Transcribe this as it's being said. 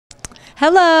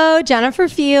Hello, Jennifer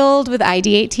Field with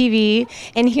IdeateTV,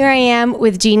 and here I am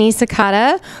with Jeanne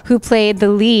Sakata, who played the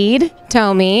lead,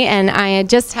 Tomi, and I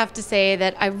just have to say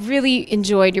that I really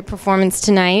enjoyed your performance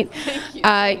tonight. Thank you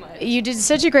so much. You did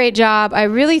such a great job. I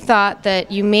really thought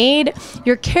that you made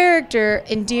your character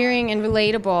endearing and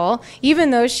relatable,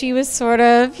 even though she was sort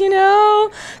of, kind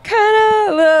of,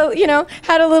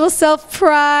 had a little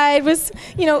self-pride, was,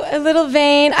 a little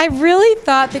vain. I really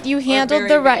thought that you handled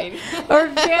the right, or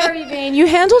very vain. You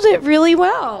handled it really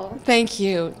well. Thank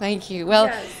you, thank you. Well,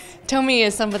 Yes. Tomi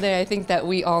is somebody I think that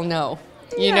we all know,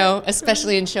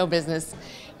 especially in show business.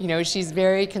 She's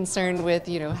very concerned with,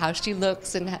 how she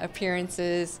looks and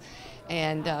appearances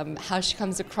and how she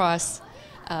comes across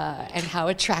and how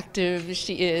attractive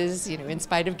she is, in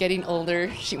spite of getting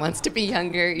older. She wants to be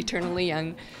younger, eternally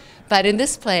young. But in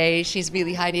this play, she's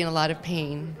really hiding a lot of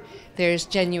pain. There's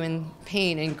genuine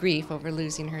pain and grief over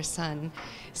losing her son.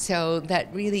 So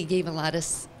that really gave a lot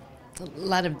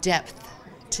of depth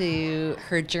to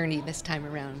her journey this time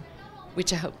around,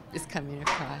 which I hope is coming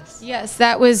across. Yes,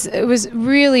 it was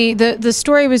really, the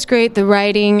story was great, the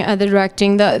writing, the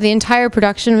directing, the entire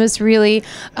production was really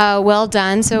well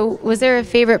done. So was there a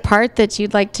favorite part that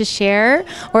you'd like to share,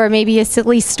 or maybe a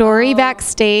silly story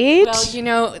backstage?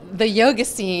 Well, the yoga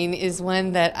scene is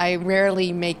one that I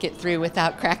rarely make it through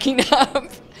without cracking up.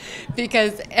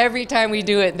 Because every time we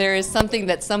do it, there is something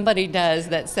that somebody does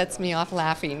that sets me off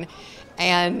laughing.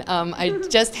 And I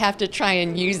just have to try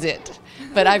and use it.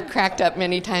 But I've cracked up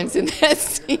many times in that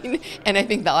scene, and I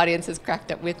think the audience has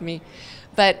cracked up with me.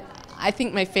 But I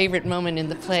think my favorite moment in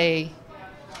the play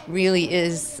really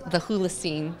is the hula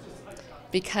scene,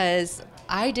 because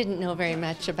I didn't know very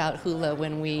much about hula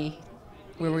when we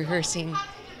were rehearsing.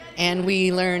 And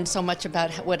we learned so much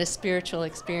about what a spiritual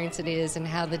experience it is and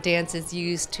how the dance is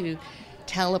used to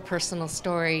tell a personal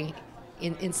story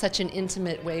in such an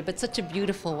intimate way, but such a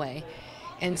beautiful way.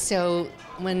 And so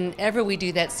whenever we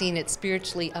do that scene, it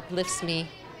spiritually uplifts me.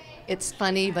 It's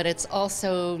funny, but it's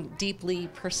also deeply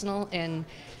personal. And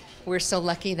we're so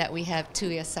lucky that we have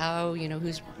Tuya Sao,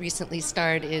 who's recently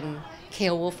starred in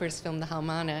K.O. Wolfer's film, The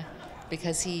Haumana,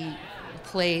 because he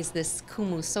plays this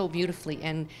kumu so beautifully.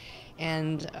 And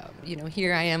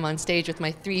here I am on stage with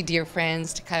my three dear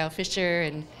friends, Kyle Fisher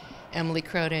and Emily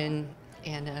Croden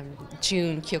and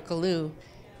June Kyokalu.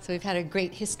 So we've had a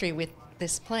great history with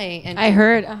this play. And I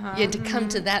heard. To come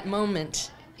to that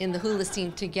moment in the hula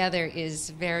scene together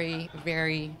is very,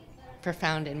 very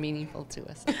profound and meaningful to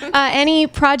us. Any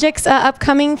projects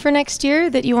upcoming for next year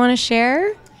that you want to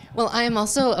share? Well, I am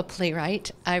also a playwright.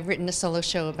 I've written a solo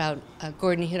show about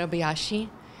Gordon Hirobayashi,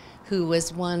 who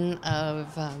was one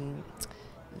of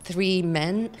 3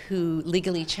 men who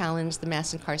legally challenged the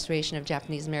mass incarceration of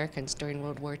Japanese Americans during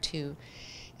World War II.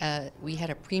 We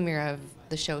had a premiere of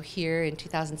the show here in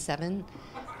 2007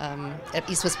 at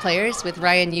East West Players with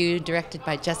Ryan Yu, directed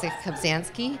by Jessica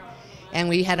Kobzanski. And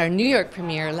we had our New York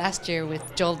premiere last year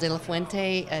with Joel De La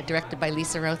Fuente, directed by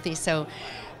Lisa Rothi. So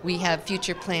we have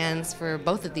future plans for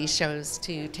both of these shows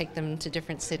to take them to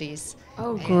different cities.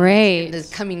 Oh, great. And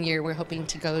the coming year, we're hoping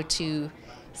to go to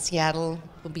Seattle,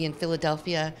 we'll be in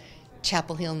Philadelphia,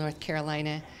 Chapel Hill, North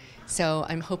Carolina. So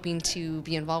I'm hoping to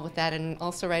be involved with that and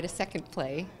also write a second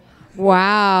play.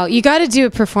 Wow. You got to do a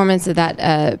performance of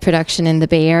that production in the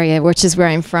Bay Area, which is where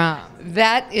I'm from.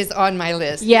 That is on my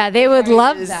list. Yeah, they would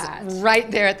love It is that.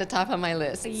 right there at the top of my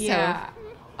list. Yeah.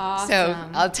 Awesome. So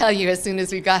I'll tell you as soon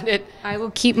as we got it. I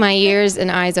will keep my ears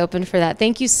and eyes open for that.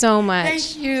 Thank you so much.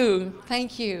 Thank you.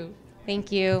 Thank you.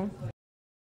 Thank you.